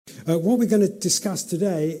What we're going to discuss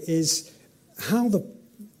today is how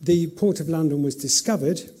the Port of London was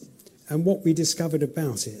discovered and what we discovered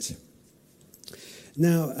about it.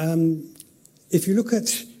 Now, if you look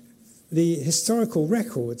at the historical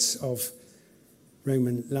records of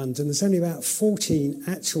Roman London, there's only about 14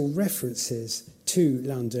 actual references to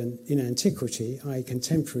London in antiquity, i.e.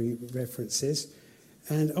 contemporary references,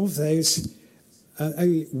 and of those,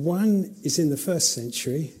 only one is in the 1st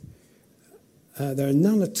century. There are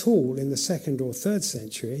none at all in the 2nd or 3rd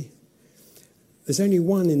century. There's only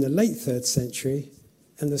one in the late 3rd century,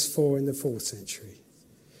 and there's 4 in the 4th century.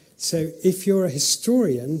 So if you're a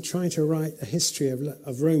historian trying to write a history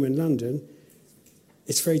of Roman London,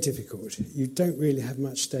 it's very difficult. You don't really have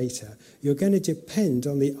much data. You're going to depend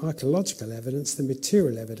on the archaeological evidence, the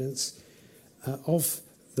material evidence of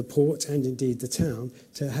the port and indeed the town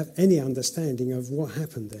to have any understanding of what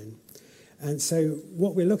happened then. And so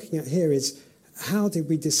what we're looking at here is how did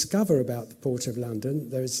we discover about the Port of London?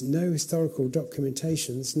 There is no historical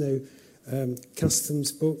documentations, no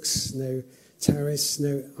customs books, no tariffs,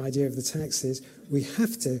 no idea of the taxes. We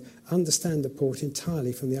have to understand the port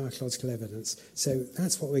entirely from the archaeological evidence. So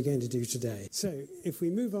that's what we're going to do today. So if we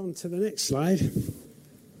move on to the next slide.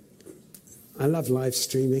 I love live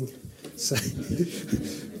streaming, so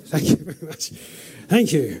thank you very much.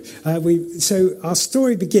 Thank you. So our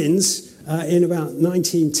story begins in about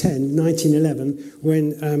 1910, 1911,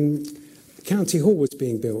 when County Hall was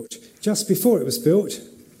being built. Just before it was built,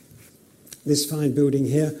 this fine building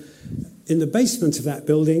here, in the basement of that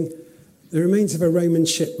building, the remains of a Roman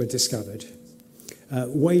ship were discovered,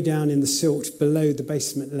 way down in the silt below the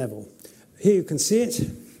basement level. Here you can see it.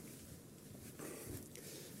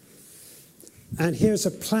 And here's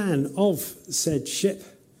a plan of said ship.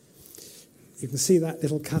 You can see that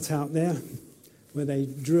little cutout there, where they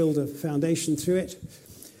drilled a foundation through it.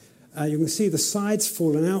 You can see the sides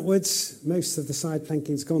fallen outwards. Most of the side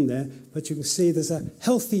planking's gone there, but you can see there's a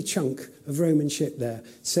healthy chunk of Roman ship there.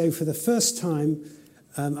 So for the first time,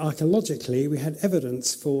 archaeologically, we had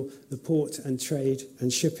evidence for the port and trade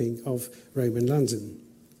and shipping of Roman London.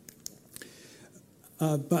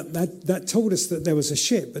 But that told us that there was a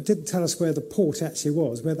ship, but didn't tell us where the port actually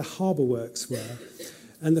was, where the harbour works were.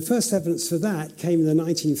 And the first evidence for that came in the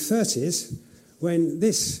 1930s, when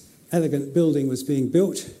this elegant building was being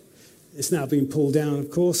built. It's now been pulled down, of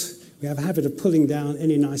course. We have a habit of pulling down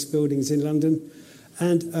any nice buildings in London.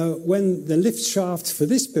 And when the lift shaft for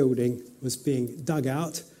this building was being dug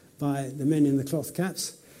out by the men in the cloth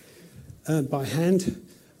caps, by hand,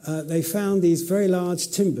 they found these very large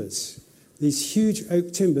timbers, these huge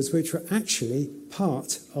oak timbers, which were actually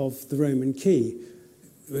part of the Roman quay.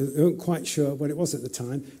 We weren't quite sure what it was at the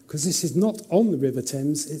time, because this is not on the River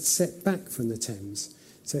Thames, it's set back from the Thames.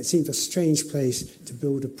 So it seemed a strange place to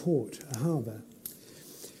build a port, a harbour.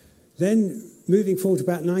 Then, moving forward to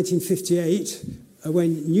about 1958,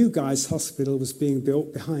 when New Guy's Hospital was being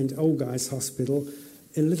built behind Old Guy's Hospital,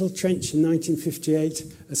 in a little trench in 1958,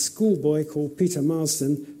 a schoolboy called Peter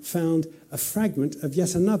Marsden found a fragment of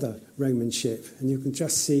yet another Roman ship. And you can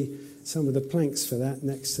just see some of the planks for that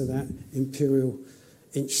next to that imperial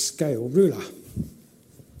inch scale ruler.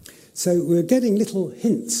 So we're getting little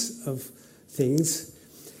hints of things.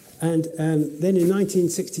 And then in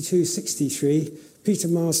 1962-63, Peter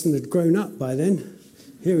Marsden had grown up by then.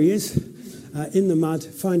 Here he is, in the mud,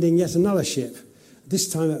 finding yet another ship, this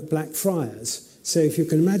time at Blackfriars. So if you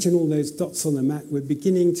can imagine all those dots on the map, we're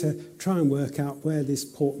beginning to try and work out where this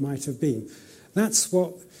port might have been. That's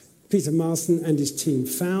what Peter Marsden and his team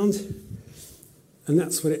found, and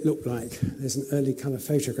that's what it looked like. There's an early colour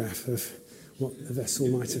photograph of what the vessel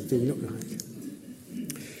might have been looked like.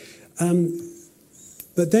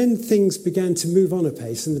 But then things began to move on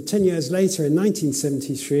apace, and 10 years later, in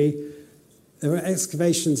 1973, there were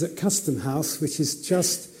excavations at Custom House, which is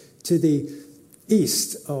just to the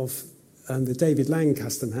east of the David Lang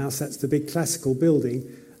Custom House. That's the big classical building.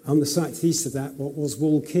 On the site to the east of that, what was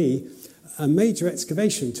Wall Quay, a major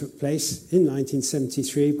excavation took place in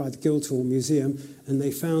 1973 by the Guildhall Museum, and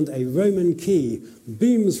they found a Roman quay,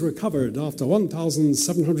 beams recovered after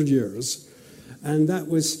 1,700 years. And that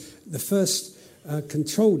was the first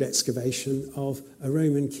controlled excavation of a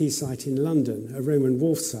Roman quay site in London, a Roman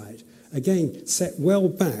wharf site, again set well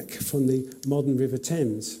back from the modern River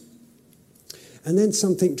Thames. And then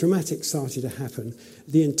something dramatic started to happen.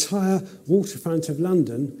 The entire waterfront of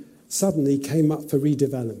London suddenly came up for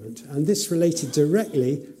redevelopment, and this related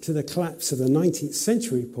directly to the collapse of the 19th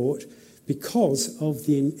century port because of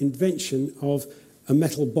the invention of a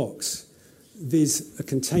metal box, viz. A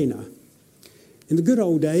container. In the good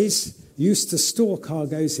old days, you used to store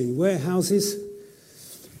cargoes in warehouses,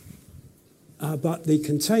 But the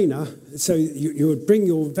container, so you would bring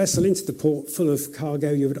your vessel into the port full of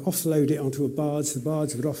cargo, you would offload it onto a barge, the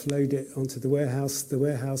barge would offload it onto the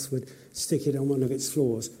warehouse would stick it on one of its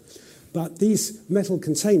floors. But these metal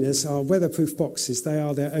containers are weatherproof boxes. They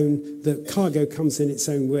are their own, the cargo comes in its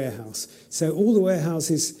own warehouse. So all the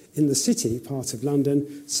warehouses in the city, part of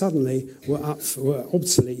London, suddenly were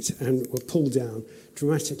obsolete and were pulled down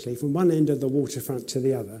dramatically from one end of the waterfront to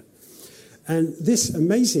the other. And this,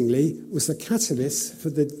 amazingly, was the catalyst for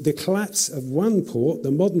the collapse of one port.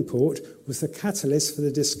 The modern port was the catalyst for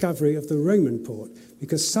the discovery of the Roman port,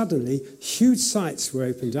 because suddenly huge sites were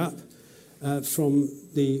opened up from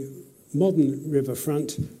the modern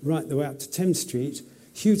riverfront right the way up to Thames Street.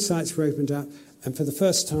 Huge sites were opened up, and for the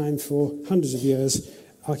first time for hundreds of years,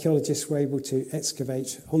 archaeologists were able to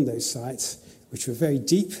excavate on those sites, which were very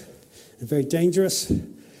deep and very dangerous,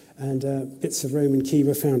 and bits of Roman quay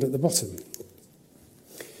were found at the bottom.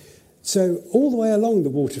 So all the way along the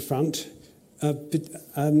waterfront,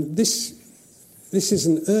 this is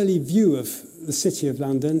an early view of the City of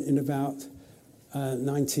London in about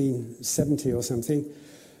 1970 or something.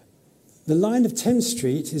 The line of Thames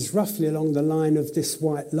Street is roughly along the line of this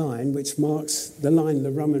white line, which marks the line of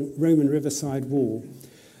the Roman riverside wall.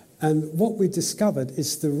 And what we discovered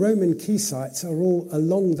is the Roman quay sites are all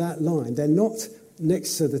along that line. They're not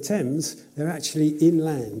next to the Thames, they're actually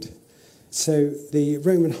inland. So the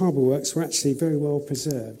Roman harbour works were actually very well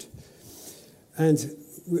preserved. And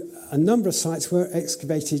a number of sites were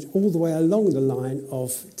excavated all the way along the line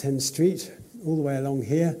of Thames Street, all the way along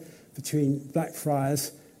here, between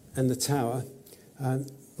Blackfriars and the Tower,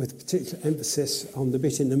 with particular emphasis on the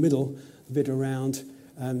bit in the middle, the bit around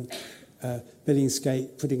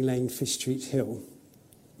Billingsgate, Pudding Lane, Fish Street Hill,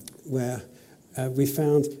 where we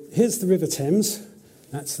found, here's the River Thames,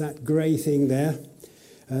 that's that grey thing there.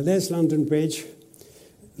 There's London Bridge.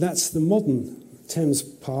 That's the modern Thames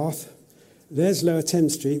path. There's Lower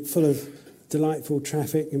Thames Street, full of delightful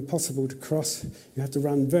traffic, impossible to cross. You have to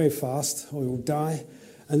run very fast or you'll die.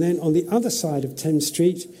 And then on the other side of Thames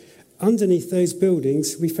Street, underneath those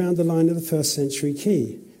buildings, we found the line of the first century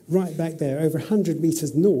quay, right back there, over 100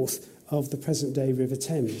 metres north of the present-day River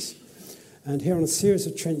Thames. And here on a series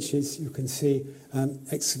of trenches, you can see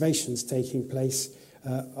excavations taking place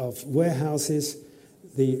of warehouses,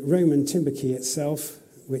 the Roman timber quay itself,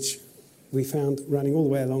 which we found running all the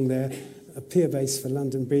way along there, a pier base for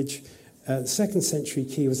London Bridge. The second century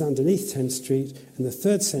quay was underneath Thames Street, and the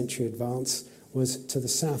third century advance was to the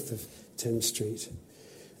south of Thames Street.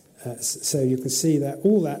 So you can see that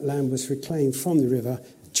all that land was reclaimed from the river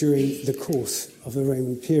during the course of the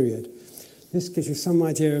Roman period. This gives you some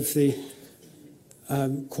idea of the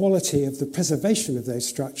quality of the preservation of those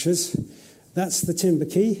structures. That's the timber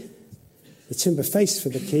quay, the timber face for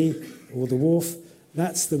the quay, or the wharf.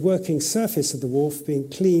 That's the working surface of the wharf being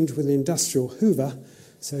cleaned with an industrial hoover,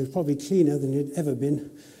 so probably cleaner than it had ever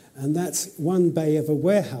been. And that's one bay of a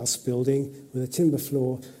warehouse building with a timber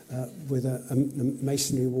floor with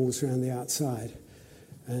masonry walls around the outside.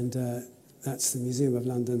 And that's the Museum of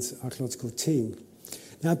London's archaeological team.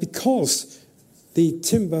 Now, because the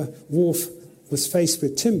timber wharf was faced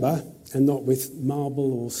with timber and not with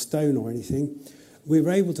marble or stone or anything, we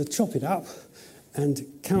were able to chop it up and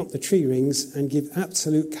count the tree rings and give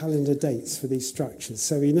absolute calendar dates for these structures.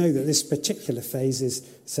 So we know that this particular phase is,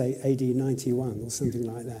 say, AD 91 or something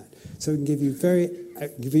like that. So we can give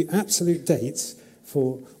you absolute dates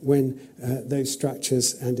for when those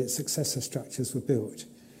structures and its successor structures were built.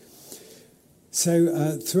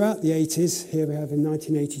 So throughout the 80s, here we have in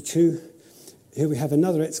 1982, here we have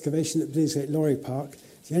another excavation at Billingsgate Lorry Park.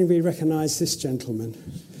 Does anybody recognise this gentleman?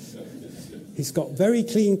 He's got very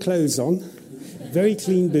clean clothes on, very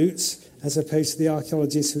clean boots, as opposed to the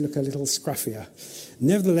archaeologists who look a little scruffier.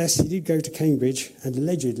 Nevertheless, he did go to Cambridge and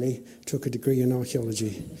allegedly took a degree in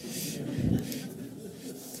archaeology.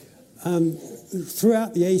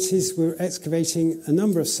 Throughout the 80s, we were excavating a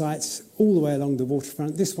number of sites all the way along the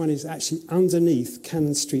waterfront. This one is actually underneath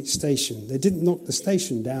Cannon Street Station. They didn't knock the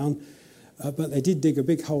station down, but they did dig a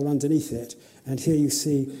big hole underneath it. And here you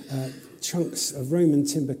see chunks of Roman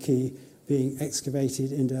timber quay being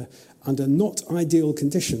excavated under not ideal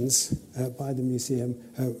conditions by the museum,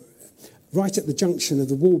 right at the junction of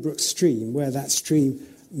the Walbrook stream, where that stream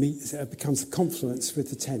becomes a confluence with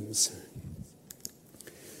the Thames.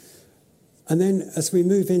 And then as we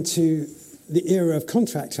move into the era of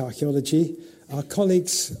contract archaeology, our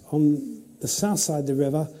colleagues on the south side of the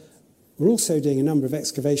river were also doing a number of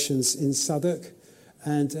excavations in Southwark,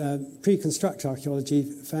 and pre-construct archaeology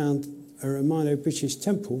found a Romano-British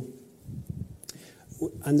temple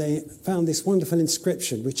and they found this wonderful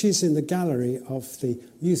inscription, which is in the gallery of the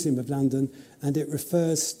Museum of London, and it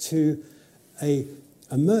refers to a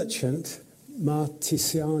merchant,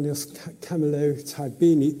 Martisianus Camillo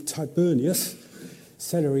Tibernius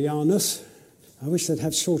Celerianus, I wish they'd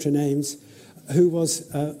have shorter names, who was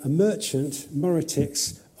a merchant,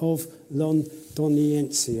 Moretix, of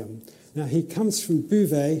Londoniensium. Now, he comes from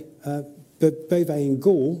Beauvais, Beauvais in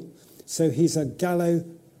Gaul, so he's a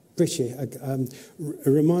Gallo-British, a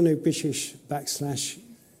Romano-British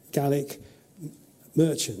 / Gallic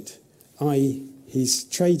merchant, i.e. he's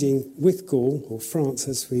trading with Gaul, or France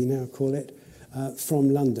as we now call it, from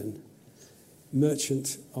London,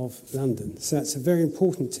 merchant of London. So that's a very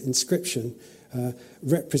important inscription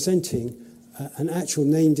representing an actual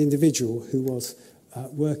named individual who was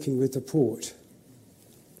working with the port.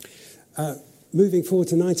 Moving forward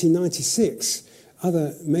to 1996,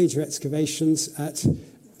 other major excavations at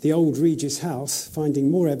the old Regis House, finding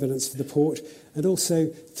more evidence for the port, and also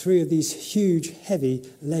 3 of these huge, heavy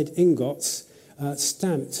lead ingots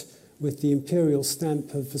stamped with the imperial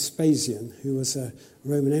stamp of Vespasian, who was a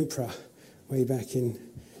Roman emperor way back in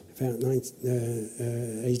about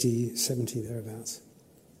AD 70, thereabouts.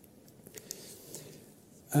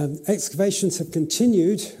 Excavations have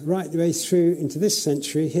continued right the way through into this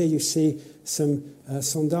century. Here you see some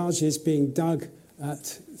sondages being dug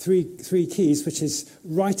at Three Quays, which is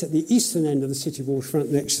right at the eastern end of the city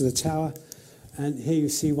waterfront next to the tower. And here you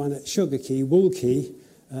see one at Sugar Quay, Wool Quay,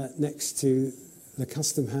 next to the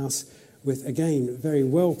Custom House, with, again, very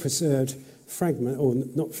well-preserved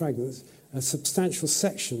substantial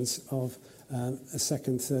sections of a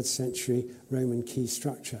 2nd, 3rd century Roman quay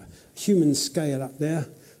structure. Human scale up there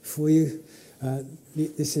for you.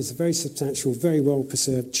 This is a very substantial, very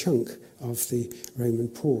well-preserved chunk of the Roman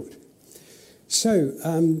port. So,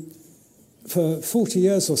 for 40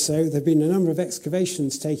 years or so, there have been a number of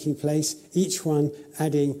excavations taking place, each one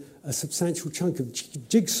adding a substantial chunk of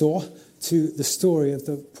jigsaw to the story of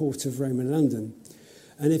the port of Roman London.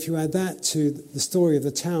 And if you add that to the story of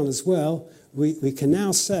the town as well, we can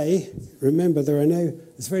now say, remember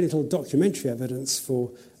there's very little documentary evidence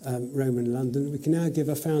for Roman London. We can now give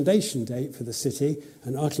a foundation date for the city,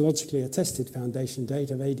 an archaeologically attested foundation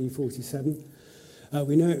date of AD 47.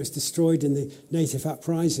 We know it was destroyed in the native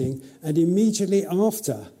uprising, and immediately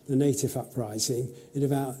after the native uprising, in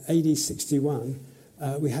about AD 61,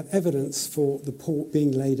 we have evidence for the port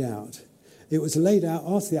being laid out. It was laid out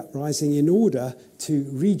after the uprising in order to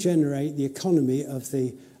regenerate the economy of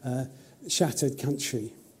the shattered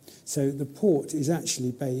country. So the port is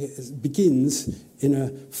actually begins in a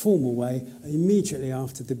formal way immediately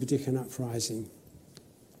after the Boudiccan uprising.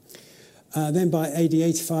 Then by AD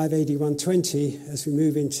 85, AD 120, as we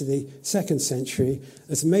move into the 2nd century,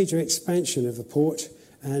 there's a major expansion of the port,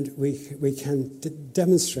 and we can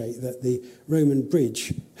demonstrate that the Roman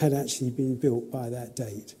bridge had actually been built by that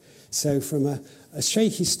date. So from a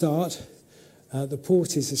shaky start, the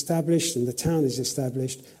port is established and the town is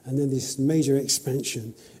established, and then this major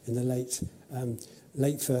expansion in the late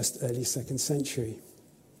 1st, early 2nd century.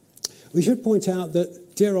 We should point out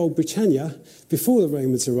that dear old Britannia, before the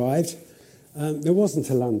Romans arrived, there wasn't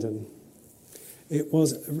a London.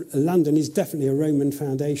 London is definitely a Roman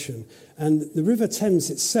foundation. And the River Thames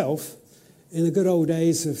itself, in the good old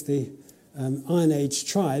days of the Iron Age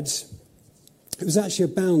tribes, it was actually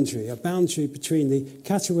a boundary between the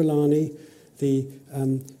Catullani, the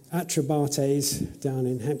Atrebates down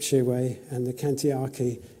in Hampshire Way, and the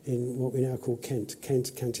Cantiaci in what we now call Kent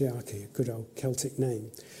Cantiaci, a good old Celtic name.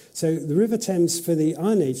 So the River Thames for the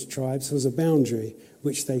Iron Age tribes was a boundary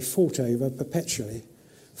which they fought over perpetually.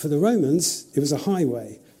 For the Romans, it was a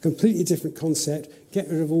highway, completely different concept, get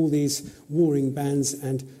rid of all these warring bands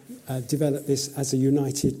and develop this as a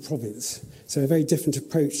united province. So a very different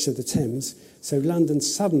approach to the Thames. So London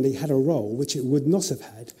suddenly had a role which it would not have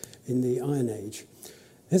had in the Iron Age.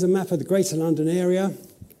 Here's a map of the Greater London area,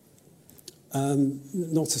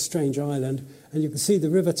 not a strange island, and you can see the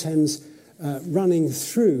River Thames running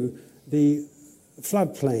through the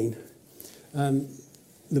floodplain.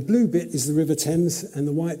 The blue bit is the River Thames and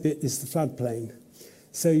the white bit is the floodplain.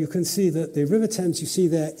 So you can see that the River Thames you see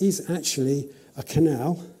there is actually a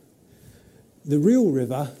canal. The real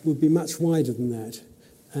river would be much wider than that.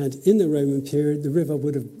 And in the Roman period, the river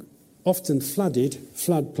would have often flooded,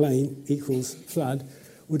 floodplain equals flood,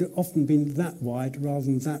 would have often been that wide rather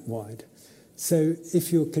than that wide. So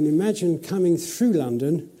if you can imagine coming through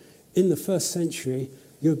London in the 1st century,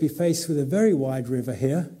 you'll be faced with a very wide river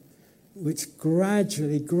here, which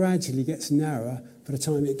gradually gets narrower by the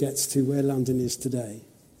time it gets to where London is today.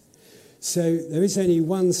 So there is only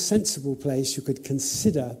one sensible place you could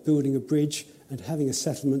consider building a bridge and having a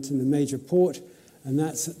settlement in the major port, and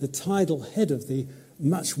that's at the tidal head of the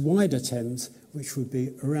much wider Thames, which would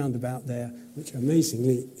be around about there, which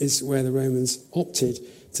amazingly is where the Romans opted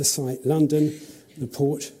to site London, the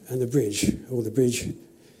port and the bridge, or the bridge,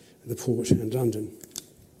 the port and London.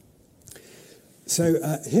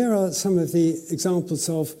 So here are some of the examples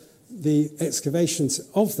of the excavations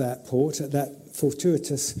of that port at that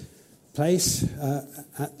fortuitous place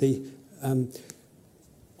at the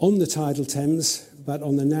on the tidal Thames, but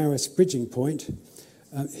on the narrowest bridging point.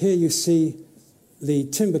 Here you see the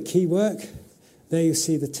timber quay work. There you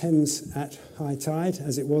see the Thames at high tide,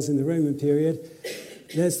 as it was in the Roman period.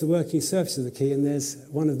 There's the working surface of the quay, and there's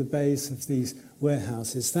one of the bays of these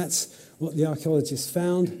warehouses. That's what the archaeologists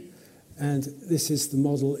found. And this is the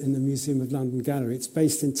model in the Museum of London Gallery. It's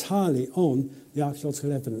based entirely on the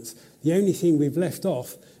archaeological evidence. The only thing we've left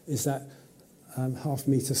off is that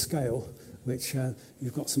half-metre scale, which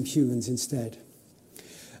you've got some humans instead.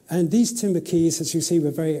 And these timber quays, as you see,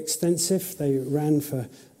 were very extensive. They ran for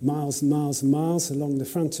miles and miles and miles along the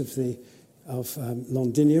front of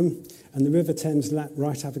Londinium, and the River Thames lapped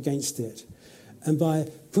right up against it. And by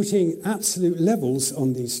putting absolute levels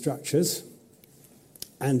on these structures,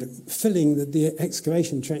 and filling the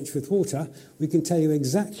excavation trench with water, we can tell you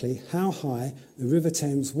exactly how high the River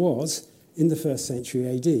Thames was in the 1st century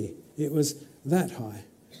AD. It was that high,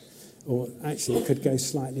 or actually it could go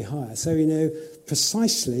slightly higher. So we know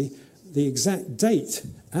precisely the exact date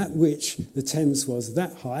at which the Thames was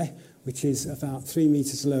that high, which is about 3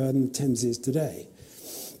 metres lower than the Thames is today.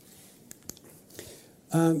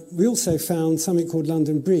 We also found something called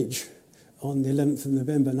London Bridge on the 11th of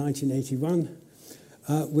November 1981,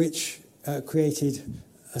 which created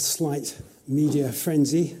a slight media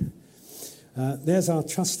frenzy. There's our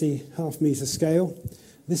trusty half-metre scale.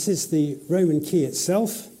 This is the Roman quay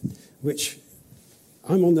itself, which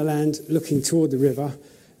I'm on the land looking toward the river.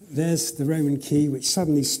 There's the Roman quay, which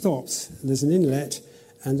suddenly stops. There's an inlet,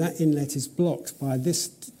 and that inlet is blocked by this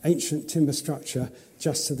ancient timber structure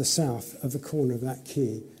just to the south of the corner of that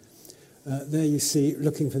quay. There you see,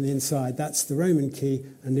 looking from the inside, that's the Roman quay,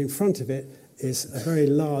 and in front of it is a very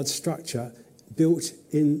large structure built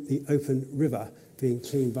in the open river being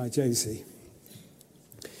cleaned by Josie.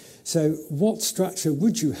 So what structure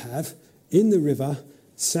would you have in the river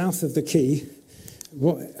south of the quay?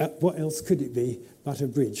 What else could it be but a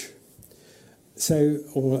bridge?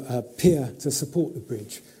 Or a pier to support the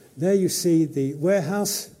bridge. There you see the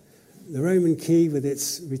warehouse, the Roman quay with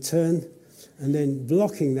its return, and then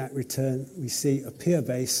blocking that return we see a pier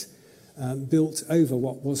base built over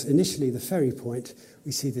what was initially the ferry point.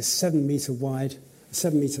 We see this 7 metre wide,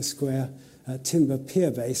 7 metre square timber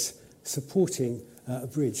pier base supporting a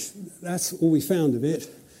bridge. That's all we found of it,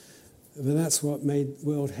 but that's what made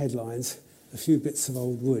world headlines. A few bits of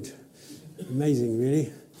old wood. Amazing,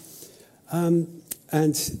 really.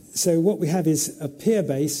 And so what we have is a pier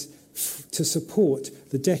base to support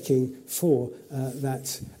the decking for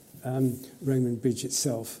that Roman bridge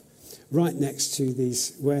itself, right next to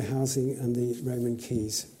these warehousing and the Roman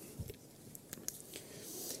quays.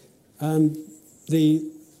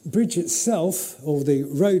 The bridge itself, or the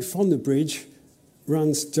road from the bridge,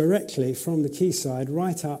 runs directly from the quayside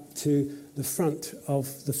right up to the front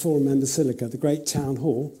of the Forum and Basilica, the great town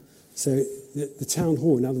hall. So the town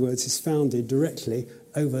hall, in other words, is founded directly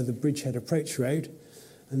over the Bridgehead Approach Road.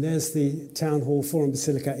 And there's the town hall, Forum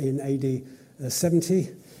Basilica in AD 70.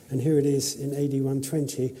 And here it is in AD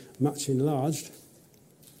 120, much enlarged.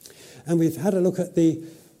 And we've had a look at the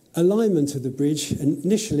alignment of the bridge. And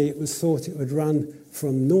initially, it was thought it would run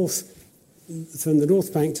from the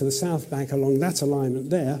north bank to the south bank along that alignment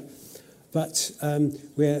there. But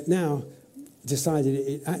we're now decided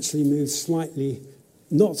it actually moves slightly,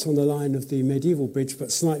 not on the line of the medieval bridge,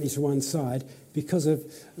 but slightly to one side because of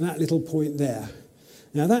that little point there.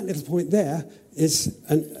 Now, that little point there is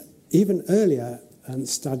an even earlier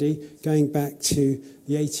study going back to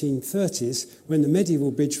the 1830s when the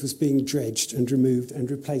medieval bridge was being dredged and removed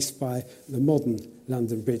and replaced by the modern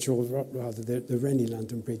London Bridge, or rather the Rennie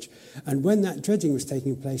London Bridge. And when that dredging was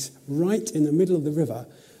taking place, right in the middle of the river,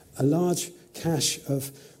 a large cache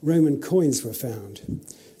of Roman coins were found.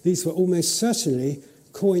 These were almost certainly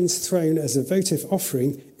coins thrown as a votive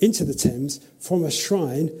offering into the Thames from a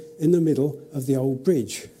shrine in the middle of the old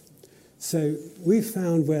bridge. So we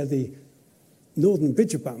found where the northern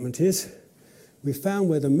bridge abutment is. We found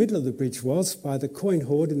where the middle of the bridge was by the coin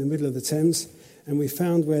hoard in the middle of the Thames, and we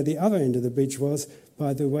found where the other end of the bridge was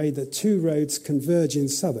by the way that two roads converge in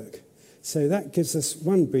Southwark. So that gives us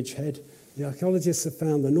one bridgehead. The archaeologists have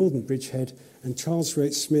found the northern bridgehead, and Charles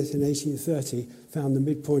Roach Smith in 1830 found the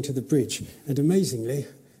midpoint of the bridge. And amazingly,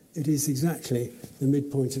 it is exactly the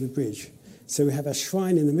midpoint of the bridge. So we have a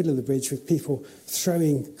shrine in the middle of the bridge with people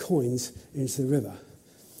throwing coins into the river.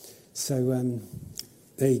 So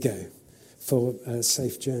there you go, for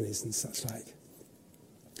safe journeys and such like.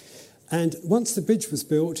 And once the bridge was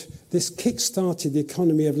built, this kick-started the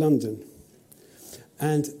economy of London.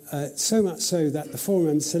 And so much so that the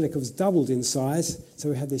Forum Basilica was doubled in size. So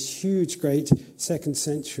we had this huge, great 2nd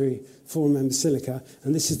century Forum Basilica.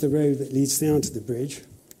 And this is the road that leads down to the bridge.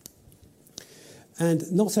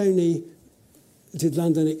 And not only did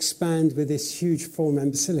London expand with this huge Forum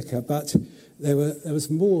Basilica, but there was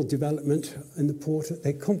more development in the port.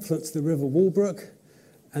 They confluenced the River Walbrook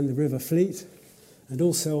and the River Fleet, and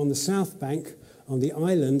also on the south bank, on the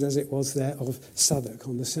island, as it was there, of Southwark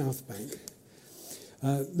on the south bank.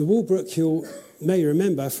 The Walbrook, you may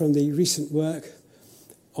remember from the recent work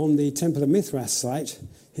on the Temple of Mithras site.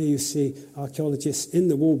 Here you see archaeologists in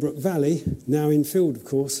the Walbrook Valley, now infilled, of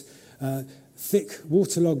course, thick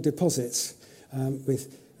waterlogged deposits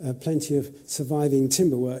with plenty of surviving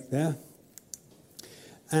timber work there,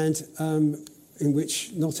 and in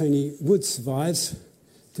which not only wood survives,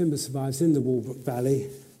 timber survives in the Walbrook Valley,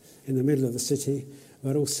 in the middle of the city,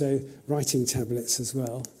 but also writing tablets as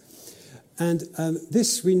well. And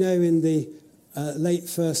this, we know, in the late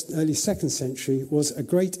 1st, early 2nd century, was a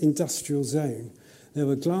great industrial zone. There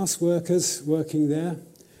were glass workers working there,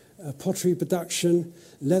 pottery production,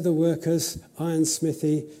 leather workers,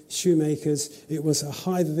 ironsmithy, shoemakers. It was a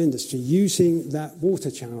hive of industry using that water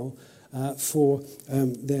channel for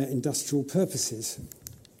their industrial purposes.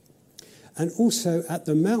 And also at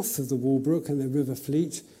the mouth of the Walbrook and the River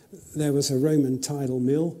Fleet, there was a Roman tidal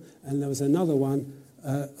mill, and there was another one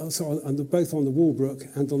both on the Walbrook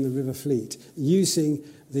and on the River Fleet, using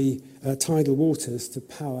the tidal waters to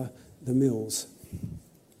power the mills.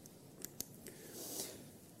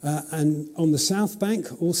 And on the south bank,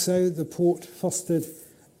 also, the port fostered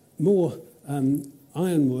more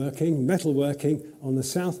ironworking, metalworking on the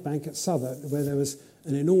south bank at Southwark, where there was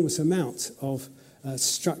an enormous amount of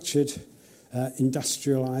structured,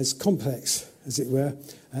 industrialised complex, as it were,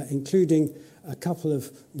 including a couple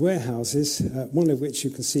of warehouses, one of which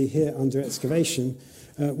you can see here under excavation,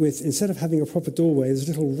 with, instead of having a proper doorway, there's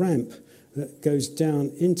a little ramp that goes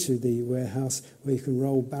down into the warehouse where you can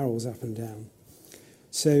roll barrels up and down.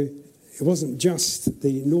 So it wasn't just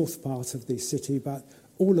the north part of the city, but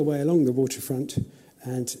all the way along the waterfront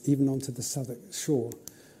and even onto the Southwark shore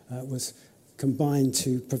was combined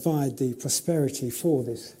to provide the prosperity for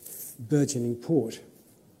this burgeoning port.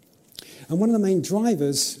 And one of the main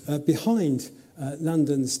drivers behind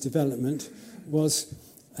London's development was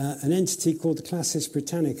an entity called the Classis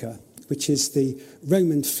Britannica, which is the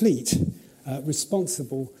Roman fleet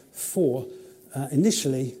responsible for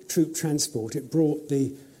initially troop transport. It brought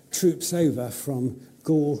the troops over from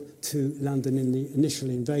Gaul to London in the initial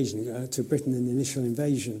invasion, to Britain in the initial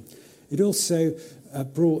invasion. It also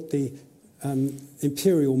brought the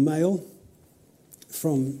imperial mail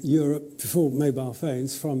from Europe, before mobile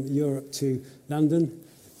phones, from Europe to London,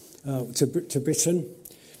 to Britain.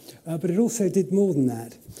 But it also did more than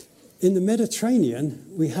that. In the Mediterranean,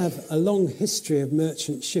 we have a long history of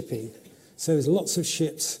merchant shipping. So there's lots of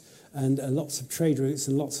ships and lots of trade routes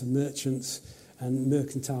and lots of merchants and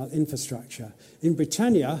mercantile infrastructure. In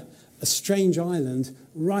Britannia, a strange island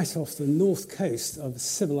right off the north coast of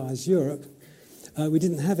civilized Europe, we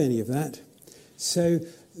didn't have any of that. So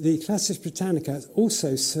the Classis Britannica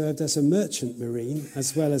also served as a merchant marine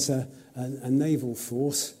as well as a naval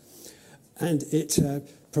force, and it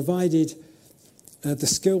provided the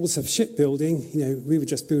skills of shipbuilding. You know, we were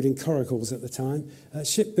just building coracles at the time.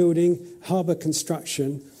 Shipbuilding, harbour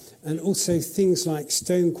construction, and also things like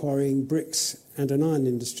stone quarrying, bricks, and an iron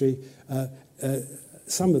industry,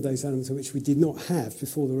 some of those elements of which we did not have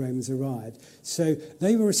before the Romans arrived. So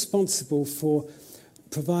they were responsible for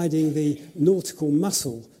providing the nautical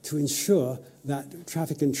muscle to ensure that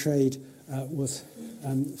traffic and trade was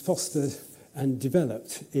fostered and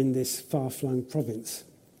developed in this far-flung province.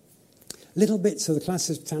 Little bits of the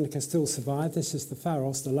Classis Britannica still survive. This is the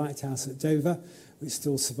Pharos, the lighthouse at Dover, which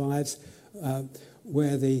still survives,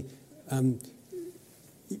 where the...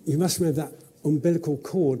 you must remember that umbilical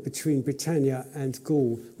cord between Britannia and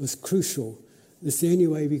Gaul was crucial. It's the only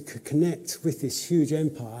way we could connect with this huge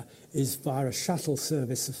empire is via a shuttle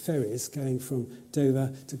service of ferries going from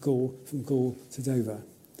Dover to Gaul, from Gaul to Dover.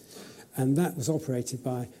 And that was operated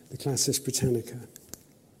by the Classis Britannica.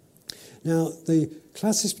 Now, the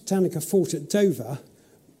Classis Britannica fort at Dover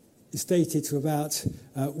is dated to about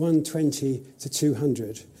 120 to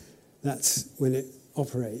 200. That's when it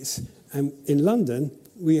operates. And in London,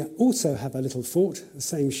 we also have a little fort, the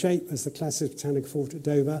same shape as the Classis Britannica fort at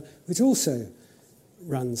Dover, which also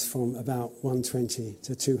runs from about 120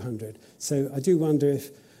 to 200. So I do wonder if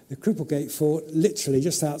the Cripplegate fort, literally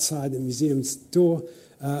just outside the museum's door,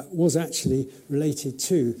 was actually related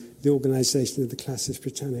to the organisation of the Classis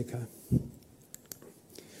Britannica.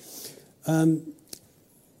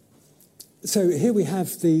 So here we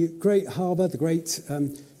have the great harbour, the great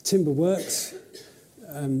timber works,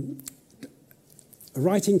 a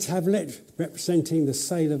writing tablet representing the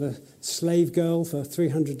sale of a slave girl for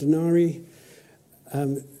 300 denarii,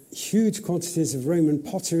 huge quantities of Roman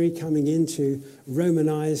pottery coming in to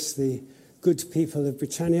Romanise the good people of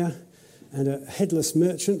Britannia, and a headless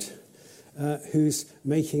merchant who's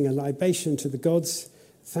making a libation to the gods,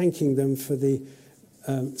 thanking them for the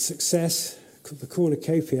success, the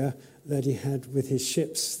cornucopia that he had with his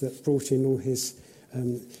ships that brought in all his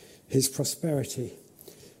prosperity.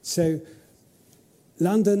 So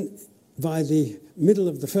London, by the middle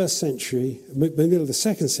of the first century, middle of the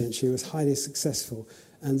second century, was highly successful.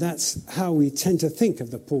 And that's how we tend to think of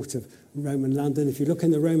the port of Roman London. If you look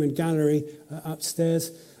in the Roman gallery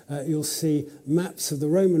upstairs, you'll see maps of the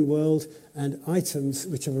Roman world and items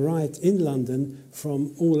which have arrived in London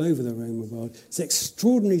from all over the Roman world. It's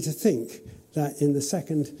extraordinary to think that in the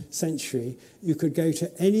second century, you could go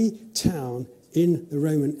to any town in the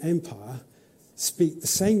Roman Empire, speak the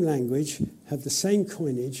same language, have the same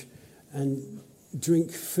coinage, and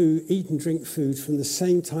eat and drink food from the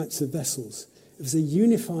same types of vessels. It was a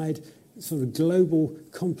unified sort of global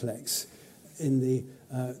complex in the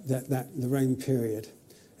Roman period.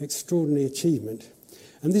 Extraordinary achievement.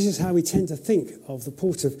 And this is how we tend to think of the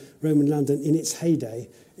port of Roman London in its heyday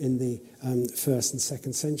in the 1st and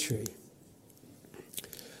 2nd century.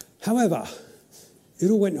 However, it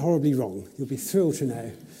all went horribly wrong. You'll be thrilled to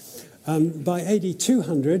know. By AD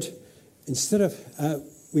 200,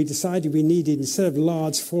 we decided we needed, instead of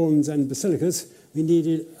large forums and basilicas, we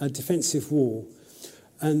needed a defensive wall.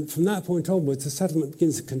 And from that point onwards, the settlement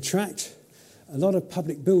begins to contract. A lot of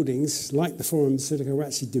public buildings, like the Forum Basilica, were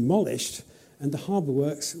actually demolished, and the harbour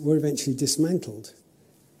works were eventually dismantled.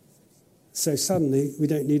 So suddenly, we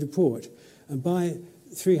don't need a port. And by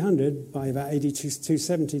 300, by about AD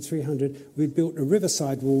 270, 300, we built a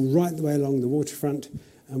riverside wall right the way along the waterfront,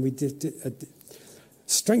 and we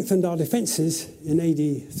strengthened our defences in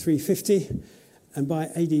AD 350, and by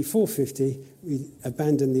AD 450, we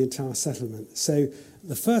abandoned the entire settlement. So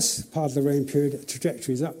the first part of the Roman period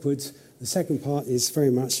trajectory is upwards. The second part is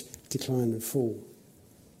very much decline and fall.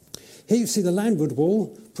 Here you see the landward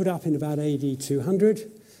wall put up in about AD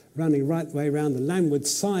 200, running right the way around the landward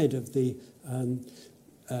side of the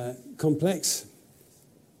complex.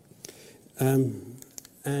 And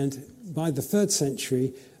by the 3rd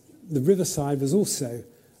century, the riverside was also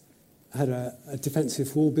had a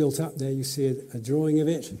defensive wall built up. There you see a drawing of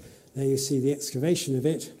it. There you see the excavation of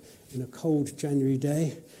it in a cold January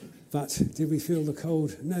day. But did we feel the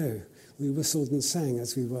cold? No. We whistled and sang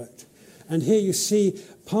as we worked. And here you see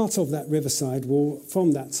part of that riverside wall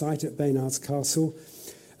from that site at Baynard's Castle.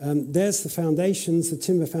 There's the foundations, the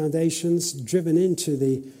timber foundations, driven into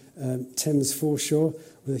the Thames foreshore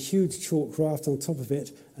with a huge chalk raft on top of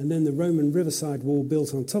it, and then the Roman riverside wall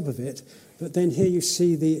built on top of it. But then here you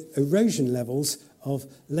see the erosion levels of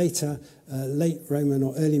late Roman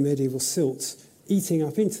or early medieval silts eating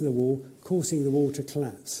up into the wall, causing the wall to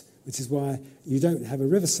collapse, which is why you don't have a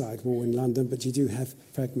riverside wall in London, but you do have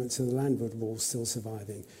fragments of the landward wall still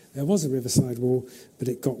surviving. There was a riverside wall, but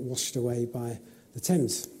it got washed away by the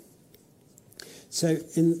Thames. So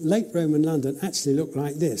in late Roman London actually looked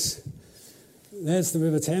like this. There's the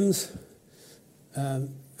River Thames,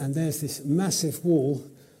 and there's this massive wall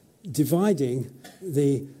dividing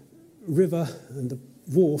the river and the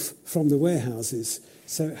wharf from the warehouses.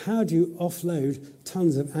 So how do you offload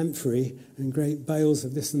tons of amphorae and great bales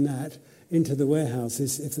of this and that into the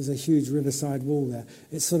warehouses if there's a huge riverside wall there?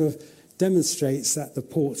 It sort of demonstrates that the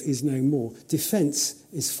port is no more. Defence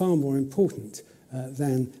is far more important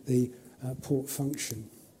than the port function.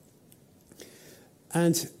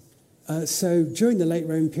 And so during the late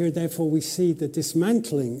Roman period, therefore, we see the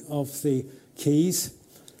dismantling of the quays.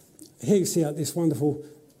 Here you see this wonderful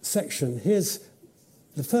section. Here's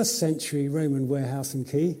the 1st century Roman warehouse and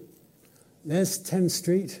quay. There's Thames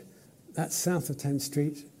Street. That's south of Thames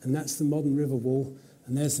Street, and that's the modern river wall.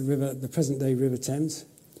 And there's the river, the present-day River Thames.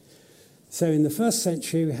 So in the 1st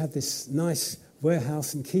century, we had this nice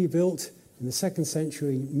warehouse and quay built. In the 2nd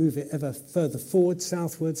century, we move it ever further forward,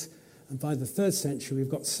 southwards. And by the 3rd century, we've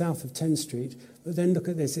got south of Thames Street. But then look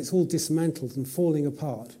at this. It's all dismantled and falling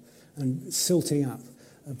apart and silting up.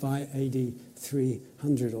 by AD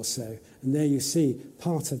 300 or so. And there you see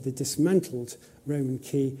part of the dismantled Roman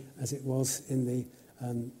quay as it was in the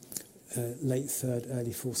late 3rd,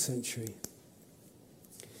 early 4th century.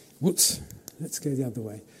 Whoops, let's go the other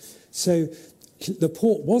way. So the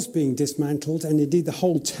port was being dismantled, and indeed the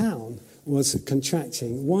whole town was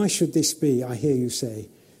contracting. Why should this be, I hear you say?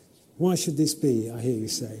 Why should this be, I hear you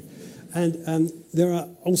say? And there are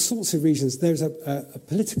all sorts of reasons. There's a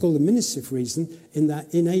political administrative reason in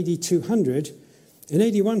that in AD 200, in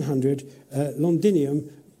AD 100, Londinium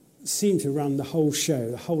seemed to run the whole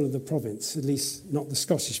show, the whole of the province, at least not the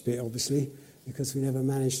Scottish bit, obviously, because we never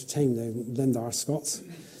managed to tame them, our Scots.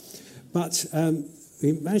 But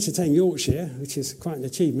we managed to tame Yorkshire, which is quite an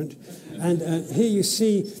achievement. And here you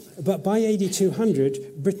see, but by AD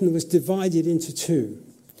 200, Britain was divided into two.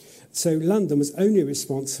 So London was only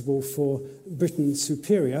responsible for Britain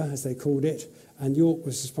Superior, as they called it, and York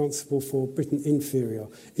was responsible for Britain Inferior.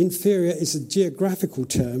 Inferior is a geographical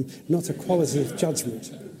term, not a qualitative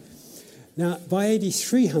judgment. Now, by AD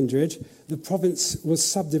 300, the province was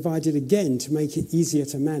subdivided again to make it easier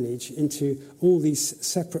to manage into all these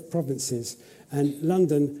separate provinces. And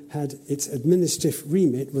London had its administrative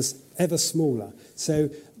remit was ever smaller. So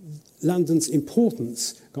London's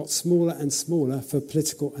importance got smaller and smaller for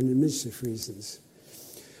political and administrative reasons.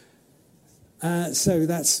 So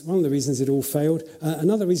that's one of the reasons it all failed.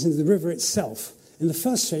 Another reason is the river itself. In the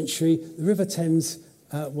 1st century, the River Thames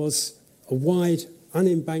was a wide,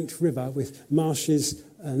 unembanked river with marshes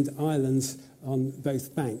and islands on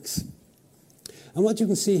both banks. And what you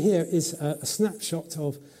can see here is a snapshot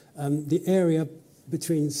of the area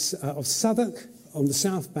of Southwark on the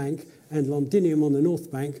south bank and Londinium on the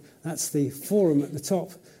north bank. That's the Forum at the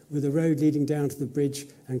top with a road leading down to the bridge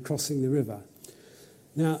and crossing the river.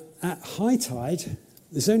 Now, at high tide,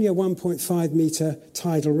 there's only a 1.5 metre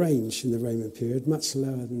tidal range in the Roman period, much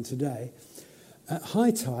lower than today. At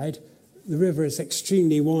high tide, the river is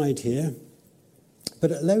extremely wide here,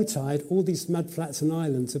 but at low tide, all these mudflats and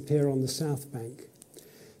islands appear on the south bank.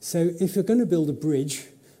 So if you're going to build a bridge,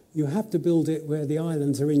 you have to build it where the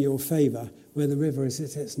islands are in your favour, where the river is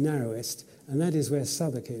at its narrowest, and that is where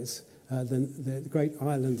Southwark is, the great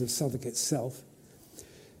island of Southwark itself.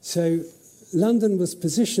 So London was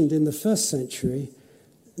positioned in the 1st century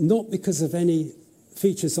not because of any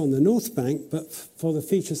features on the north bank, but for the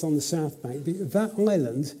features on the south bank. That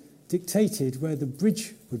island dictated where the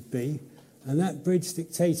bridge would be, and that bridge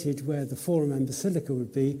dictated where the Forum and Basilica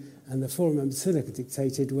would be, and the Forum and Basilica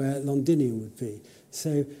dictated where Londinium would be.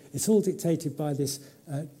 So it's all dictated by this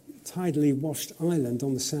tidally washed island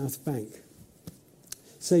on the south bank.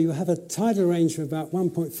 So you have a tidal range of about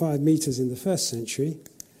 1.5 metres in the 1st century,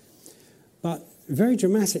 but very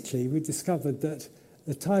dramatically we discovered that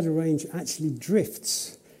the tidal range actually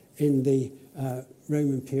drifts in the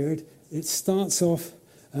Roman period. It starts off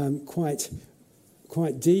quite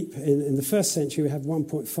deep. In the 1st century, we have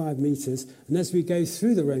 1.5 metres, and as we go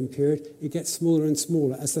through the Roman period, it gets smaller and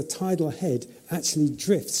smaller as the tidal head actually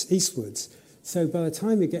drifts eastwards. So by the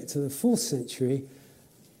time we get to the 4th century,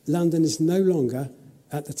 London is no longer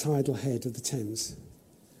at the tidal head of the Thames,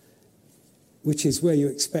 which is where you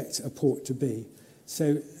expect a port to be.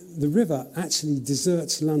 So the river actually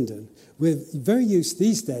deserts London. We're very used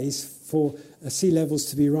these days for sea levels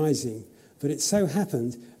to be rising, but it so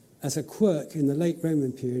happened as a quirk in the late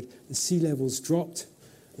Roman period, the sea levels dropped,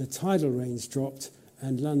 the tidal range dropped,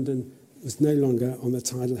 and London was no longer on the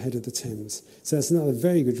tidal head of the Thames. So that's another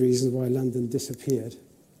very good reason why London disappeared.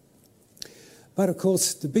 But of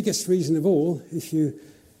course, the biggest reason of all, if you've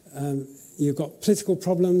got political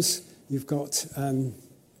problems, you've got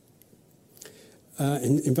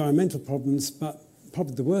environmental problems, but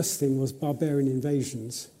probably the worst thing was barbarian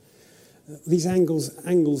invasions. These Angles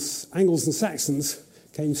and Saxons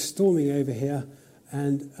came storming over here,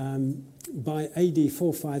 and by AD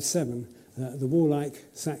 457, the warlike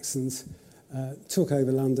Saxons took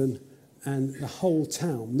over London, and the whole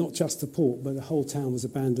town, not just the port, but the whole town was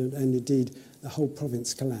abandoned, and indeed the whole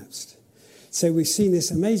province collapsed. So we've seen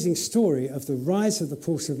this amazing story of the rise of the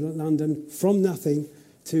port of London from nothing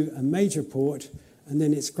to a major port, and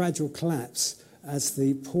then its gradual collapse as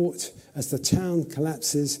the town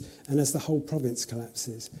collapses and as the whole province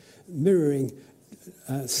collapses, mirroring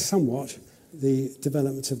somewhat the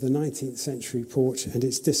development of the 19th century port and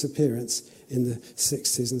its disappearance in the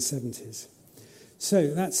 60s and 70s.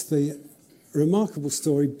 So that's the remarkable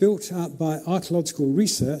story built up by archaeological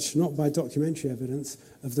research, not by documentary evidence,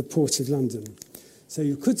 of the Port of London. So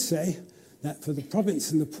you could say that for the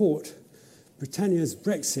province and the port, Britannia's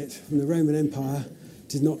Brexit from the Roman Empire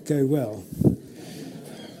did not go well.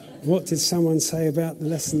 What did someone say about the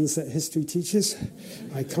lessons that history teaches?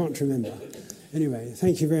 I can't remember. Anyway,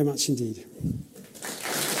 thank you very much indeed.